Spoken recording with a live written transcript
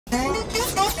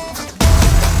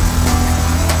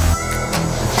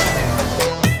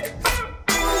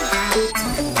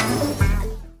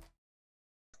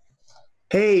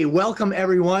Hey, welcome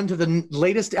everyone to the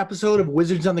latest episode of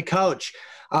Wizards on the Couch.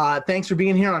 Thanks for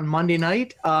being here on Monday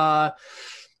night.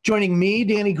 Joining me,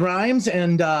 Danny Grimes,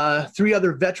 and three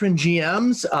other veteran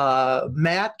GMs,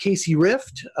 Matt, Casey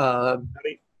Rift,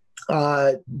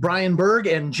 Brian Berg,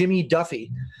 and Jimmy Duffy.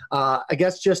 I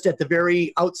guess just at the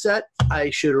very outset, I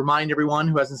should remind everyone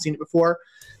who hasn't seen it before,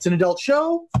 it's an adult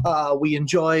show. We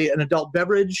enjoy an adult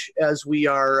beverage as we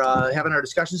are having our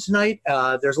discussions tonight.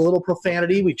 There's a little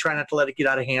profanity. We try not to let it get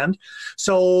out of hand.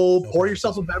 So pour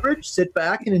yourself a beverage, sit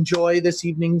back, and enjoy this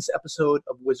evening's episode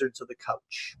of Wizards of the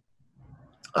Couch.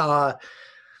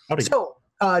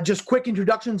 Just quick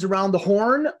introductions around the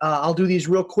horn. I'll do these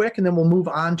real quick, and then we'll move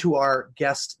on to our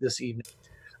guest this evening.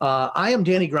 I am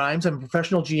Danny Grimes. I'm a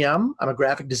professional GM. I'm a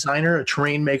graphic designer, a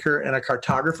terrain maker, and a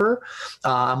cartographer.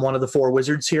 I'm one of the four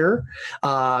wizards here.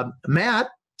 Matt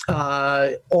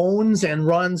owns and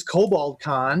runs Kobold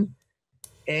Con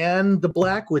and the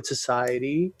Blackwood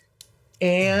Society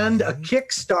and a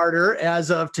Kickstarter as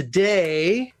of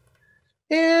today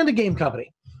and a game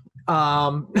company.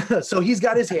 So he's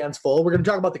got his hands full. We're going to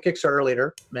talk about the Kickstarter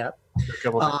later, Matt.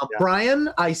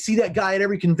 Brian, I see that guy at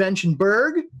every convention.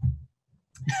 Berg.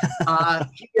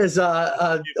 He is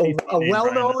a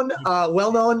well-known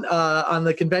on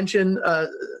the convention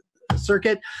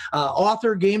circuit,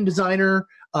 author, game designer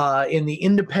in the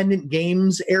independent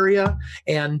games area,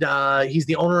 and he's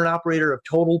the owner and operator of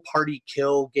Total Party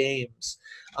Kill Games.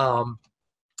 And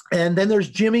then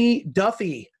there's Jimmy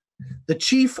Duffy, the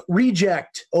chief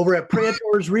reject over at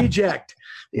Praetor's Reject.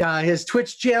 His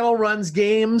Twitch channel runs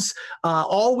games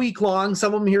all week long.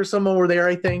 Some of them here, some over there,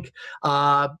 I think.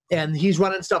 And he's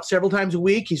running stuff several times a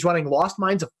week. He's running Lost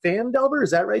Minds of Phandelver.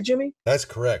 Is that right, Jimmy? That's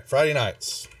correct. Friday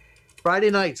nights,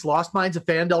 Lost Minds of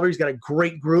Phandelver. He's got a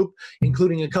great group,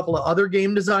 including a couple of other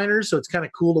game designers. So it's kind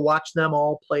of cool to watch them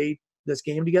all play this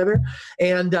game together.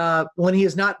 And when he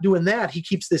is not doing that, he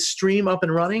keeps this stream up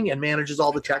and running and manages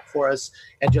all the tech for us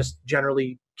and just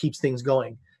generally keeps things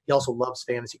going. He also loves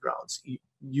Fantasy Grounds.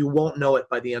 You won't know it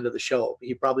by the end of the show.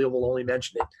 He probably will only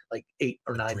mention it like 8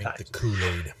 or 9 times. The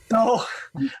Kool-Aid.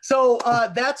 So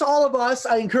that's all of us.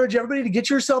 I encourage everybody to get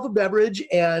yourself a beverage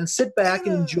and sit back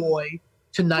and enjoy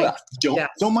tonight. Well,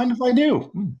 don't mind if I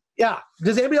do. Yeah.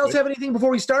 Does anybody else have anything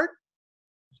before we start?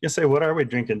 Yes, say, what are we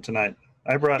drinking tonight?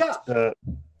 I brought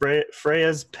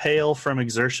Freya's Pale from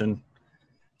Exertion.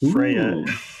 Freya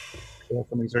Pale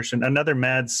from Exertion. Another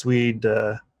Mad Swede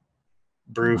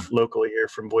brew locally here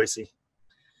from Boise.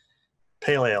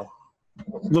 Pale ale.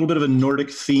 A little bit of a Nordic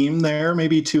theme there,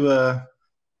 maybe to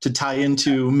tie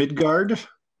into Midgard.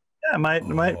 Yeah,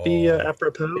 might be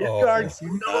apropos. Midgard,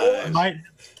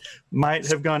 might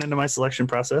have gone into my selection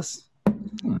process.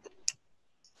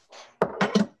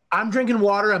 I'm drinking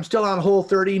water. I'm still on Whole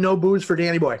 30. No booze for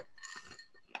Danny Boy.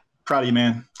 Proud of you,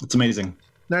 man. It's amazing.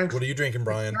 Thanks. What are you drinking,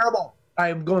 Brian? Terrible.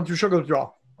 I'm going through sugar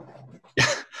withdrawal.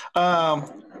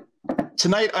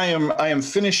 Tonight I am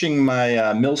finishing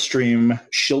my Millstream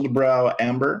Schildbräu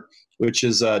Amber, which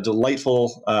is a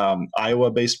delightful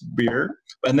Iowa-based beer,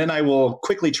 and then I will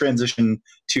quickly transition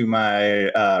to my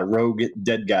Rogue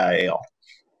Dead Guy Ale.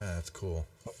 That's cool.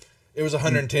 It was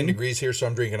 110 degrees here, so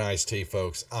I'm drinking iced tea,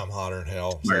 folks. I'm hotter than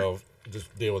hell, so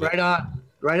just deal with it.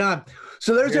 Right on.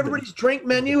 So there's everybody's drink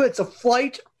menu. It's a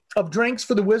flight of drinks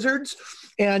for the Wizards,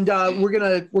 and we're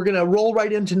gonna roll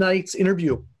right in tonight's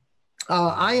interview.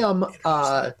 I am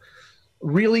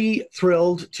really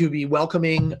thrilled to be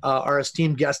welcoming our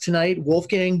esteemed guest tonight,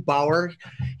 Wolfgang Baur.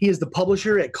 He is the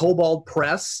publisher at Kobold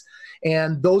Press.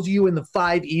 And those of you in the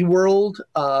 5e world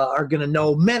are going to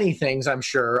know many things, I'm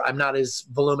sure. I'm not as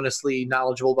voluminously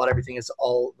knowledgeable about everything as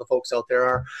all the folks out there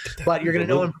are. But you're going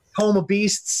to know him from Home of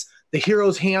Beasts, The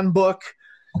Hero's Handbook.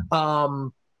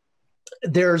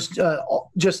 There's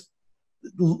just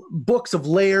books of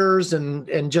layers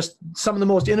and just some of the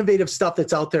most innovative stuff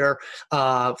that's out there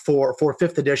for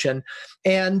 5th edition.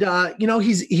 And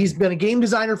he's been a game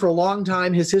designer for a long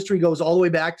time. His history goes all the way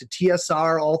back to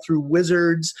TSR, all through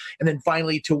Wizards, and then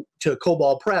finally to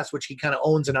Kobold Press, which he kind of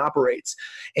owns and operates.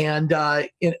 And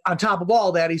on top of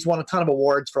all that, he's won a ton of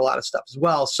awards for a lot of stuff as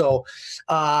well. So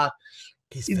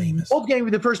he's famous. Wolfgang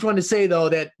was the first one to say, though,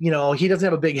 that he doesn't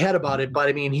have a big head about it, but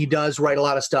I mean, he does write a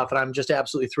lot of stuff, and I'm just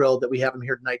absolutely thrilled that we have him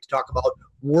here tonight to talk about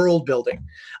world building.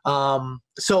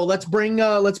 So let's bring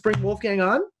Wolfgang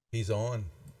on. He's on.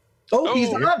 Oh,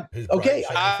 he's on. Okay,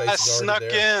 I snuck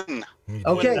in.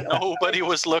 Okay, when nobody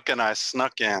was looking. I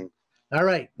snuck in. All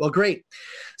right. Well, great.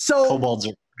 So Kobolds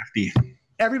are crafty.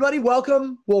 Everybody,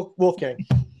 welcome Wolfgang.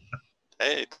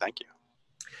 Hey, thank you.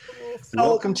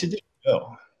 Welcome to the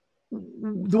show.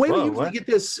 The way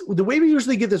we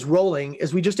usually get this rolling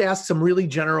is we just ask some really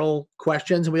general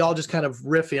questions, and we all just kind of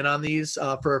riff in on these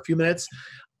for a few minutes.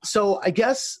 So I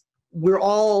guess we're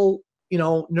all,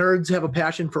 nerds have a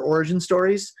passion for origin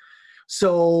stories.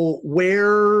 So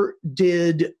when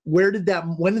did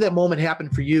that moment happen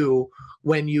for you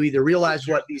when you either realized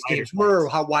what these games were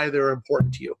or why they were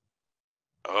important to you?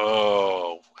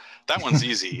 Oh, that one's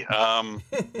easy.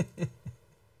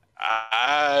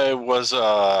 I was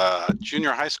a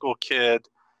junior high school kid,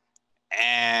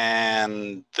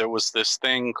 and there was this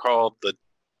thing called the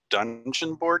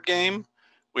Dungeon board game,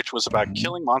 which was about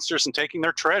killing monsters and taking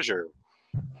their treasure.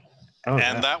 Oh,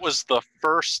 and that was the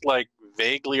first,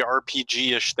 vaguely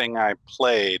RPG-ish thing I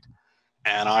played,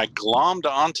 and I glommed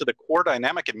onto the core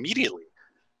dynamic immediately.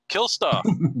 Kill stuff,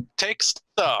 take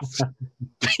stuff,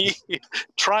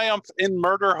 triumph in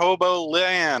murder hobo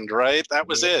land, right? That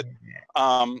was it.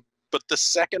 But the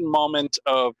second moment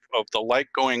of the light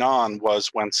going on was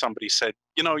when somebody said,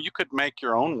 you could make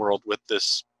your own world with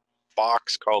this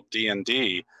box called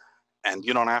D&D, and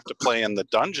you don't have to play in the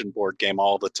dungeon board game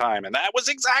all the time. And that was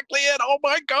exactly it. Oh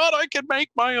my God, I can make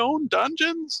my own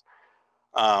dungeons.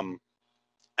 And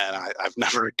I've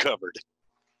never recovered.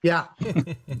 Yeah.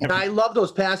 And I love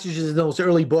those passages in those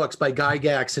early books by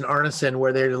Gygax and Arneson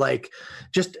where they're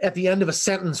just at the end of a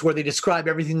sentence where they describe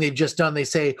everything they've just done. They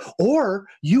say, or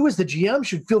you as the GM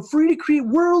should feel free to create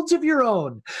worlds of your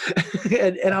own.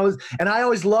 and I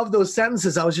always loved those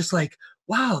sentences. I was just like,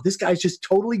 wow, this guy's just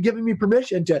totally giving me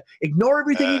permission to ignore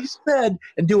everything he said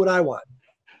and do what I want.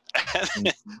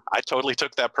 I totally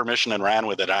took that permission and ran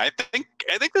with it. I think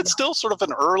that's still sort of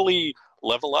an early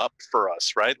level up for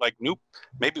us, right?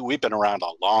 Maybe we've been around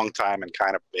a long time and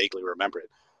kind of vaguely remember it,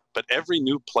 but every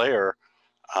new player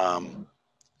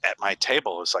at my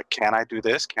table is like, can I do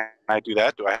this? Can I do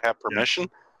that? Do I have permission?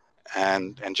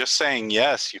 And just saying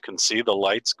yes, you can see the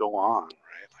lights go on,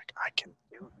 right? I can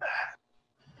do that.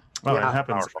 Well, it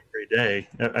happens every day.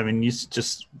 I mean, you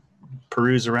just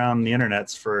peruse around the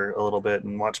internets for a little bit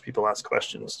and watch people ask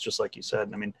questions, just like you said.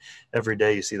 I mean, every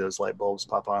day you see those light bulbs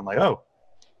pop on, oh,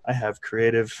 I have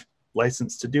creative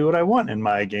license to do what I want in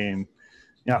my game.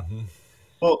 Yeah. Mm-hmm.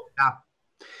 Well,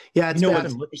 yeah. It's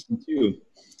what's interesting too?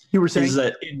 You were saying is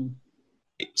that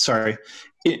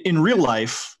in real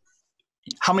life,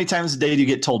 how many times a day do you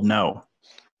get told no?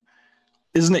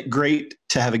 Isn't it great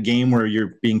to have a game where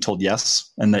you're being told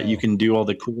yes and that you can do all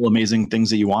the cool, amazing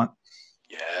things that you want?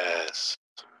 Yes.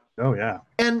 Oh, yeah.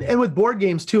 And with board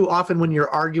games, too, often when you're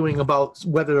arguing about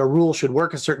whether a rule should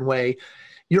work a certain way,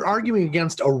 you're arguing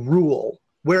against a rule.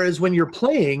 Whereas when you're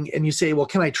playing and you say, well,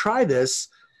 can I try this?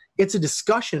 It's a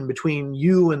discussion between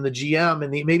you and the GM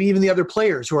and maybe even the other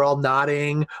players who are all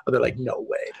nodding. Or they're like, no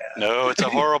way, man. No, it's a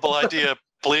horrible idea.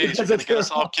 Please, you're going to get us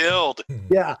all killed.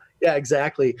 Yeah,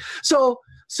 exactly. So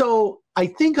I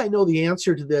think I know the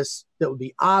answer to this that would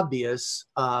be obvious,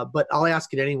 but I'll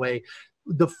ask it anyway.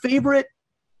 The favorite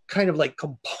kind of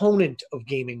component of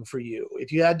gaming for you,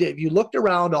 if you looked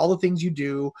around all the things you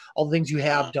do, all the things you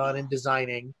have done in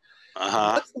designing,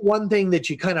 what's the one thing that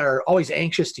you kind of are always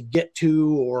anxious to get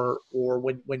to, or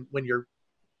when you're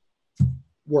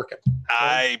working?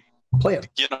 Playing.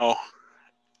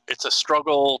 It's a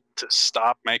struggle to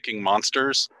stop making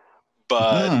monsters,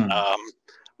 but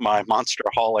my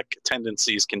monsterholic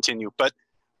tendencies continue. But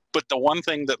the one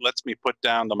thing that lets me put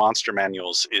down the monster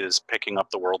manuals is picking up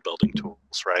the world building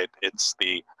tools, right?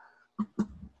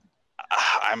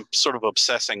 I'm sort of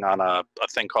obsessing on a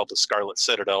thing called the Scarlet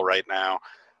Citadel right now,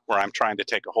 where I'm trying to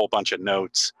take a whole bunch of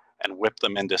notes and whip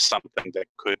them into something that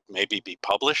could maybe be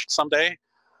published someday.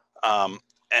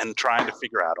 And trying to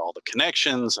figure out all the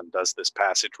connections, and does this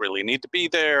passage really need to be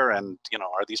there? And,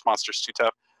 are these monsters too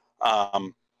tough?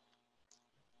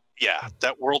 Yeah,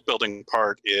 that world building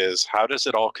part is, how does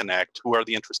it all connect? Who are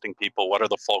the interesting people? What are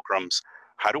the fulcrums?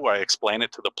 How do I explain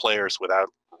it to the players without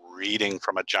reading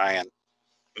from a giant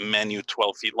menu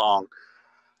 12 feet long?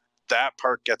 That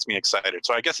part gets me excited.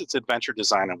 So I guess it's adventure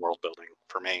design and world building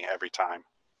for me every time.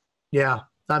 Yeah.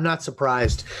 I'm not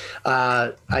surprised.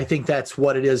 I think that's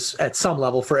what it is at some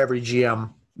level for every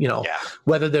GM,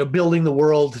 whether they're building the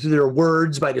world through their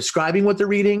words by describing what they're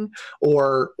reading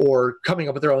or coming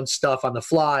up with their own stuff on the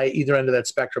fly, either end of that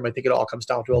spectrum. I think it all comes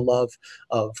down to a love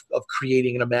of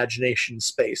creating an imagination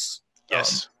space.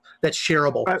 Yes. That's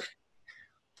shareable.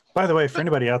 By the way, for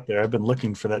anybody out there, I've been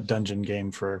looking for that dungeon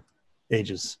game for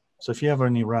ages. So if you have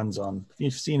any runs on, if you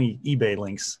see any eBay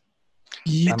links,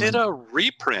 you did a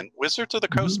reprint. Wizards of the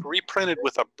Coast reprinted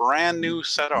with a brand new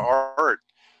set of art.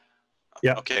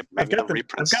 Yeah. Okay, maybe I've got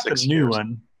the new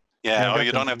one. Yeah. Oh,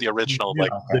 you don't have the original,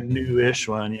 like the new-ish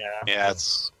one. Yeah. Yeah,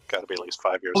 it's got to be at least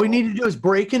 5 years. What we old. need to do is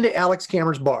break into Alex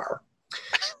Kammer's bar,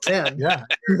 and Yeah.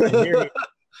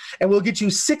 and we'll get you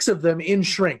 6 of them in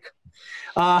shrink.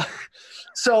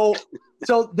 So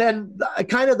then,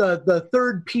 kind of the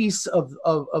third piece of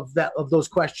those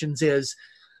questions is,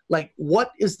 like,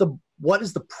 what is the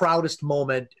proudest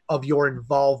moment of your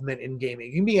involvement in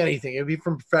gaming? It can be anything. It can be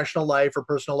from professional life or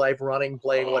personal life, running,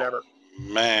 playing, whatever.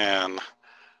 Man.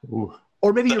 Ooh.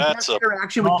 Or maybe your best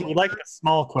interaction with gamers. We like the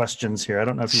small questions here. I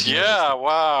don't know if you. Yeah.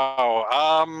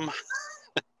 Wow.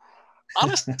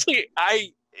 Honestly,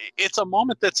 it's a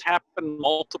moment that's happened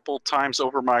multiple times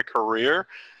over my career.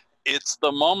 It's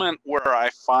the moment where I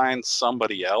find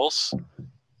somebody else.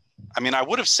 I mean, I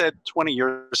would have said 20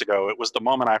 years ago, it was the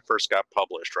moment I first got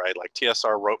published, right? Like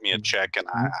TSR wrote me a check and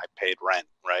I paid rent,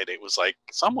 right? It was like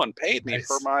someone paid me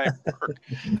for my work.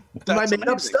 My made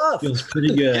up stuff. Feels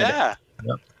pretty good. Yeah.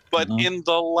 Yep. But in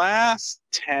the last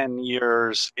 10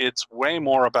 years, it's way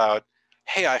more about,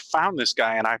 hey, I found this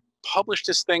guy and I published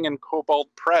this thing in Kobold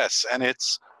Press, and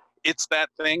it's that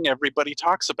thing everybody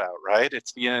talks about, right?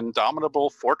 It's the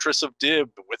indomitable Fortress of Dib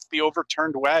with the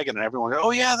overturned wagon, and everyone goes,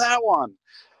 oh yeah, that one.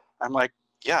 I'm like,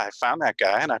 yeah, I found that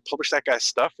guy and I published that guy's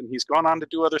stuff and he's gone on to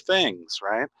do other things,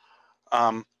 right?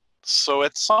 So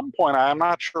at some point, I'm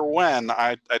not sure when,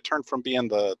 I turned from being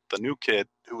the new kid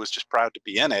who was just proud to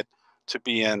be in it to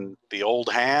being the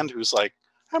old hand who's like,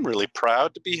 I'm really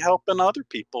proud to be helping other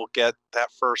people get that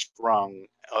first rung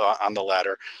on the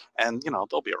ladder. And, you know,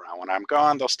 they'll be around when I'm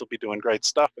gone. They'll still be doing great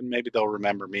stuff. And maybe they'll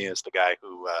remember me as the guy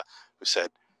who said,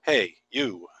 hey,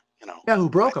 you know. Yeah, who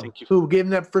broke him, who gave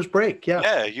him that first break. Yeah.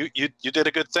 Yeah, you did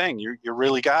a good thing. You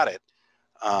really got it.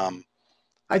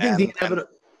 I think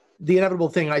the inevitable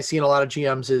thing I see in a lot of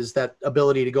GMs is that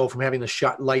ability to go from having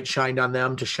the light shined on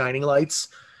them to shining lights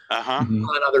on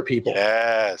other people.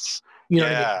 Yes. You know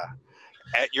what I mean?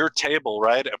 At your table,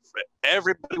 right? If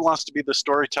everybody wants to be the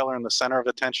storyteller in the center of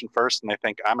attention first, and they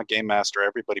think, I'm a game master,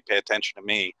 everybody pay attention to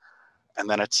me. And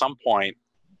then at some point,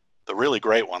 the really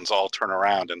great ones all turn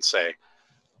around and say,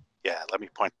 yeah, let me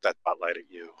point that spotlight at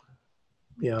you.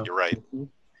 Yeah. You're right.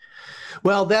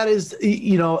 Well, that is,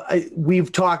 you know,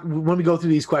 we've talked, when we go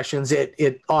through these questions,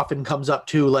 it often comes up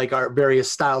to, like, our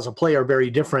various styles of play are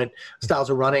very different styles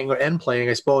of running and playing,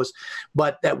 I suppose,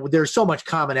 but that there's so much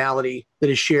commonality that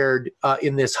is shared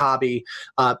in this hobby.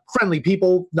 Friendly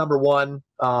people, number one.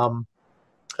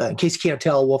 In case you can't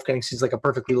tell, Wolfgang seems like a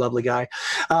perfectly lovely guy,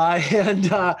 and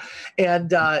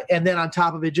then on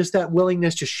top of it, just that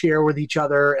willingness to share with each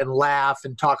other and laugh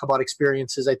and talk about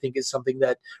experiences, I think, is something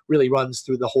that really runs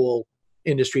through the whole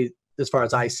industry as far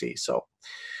as I see. So,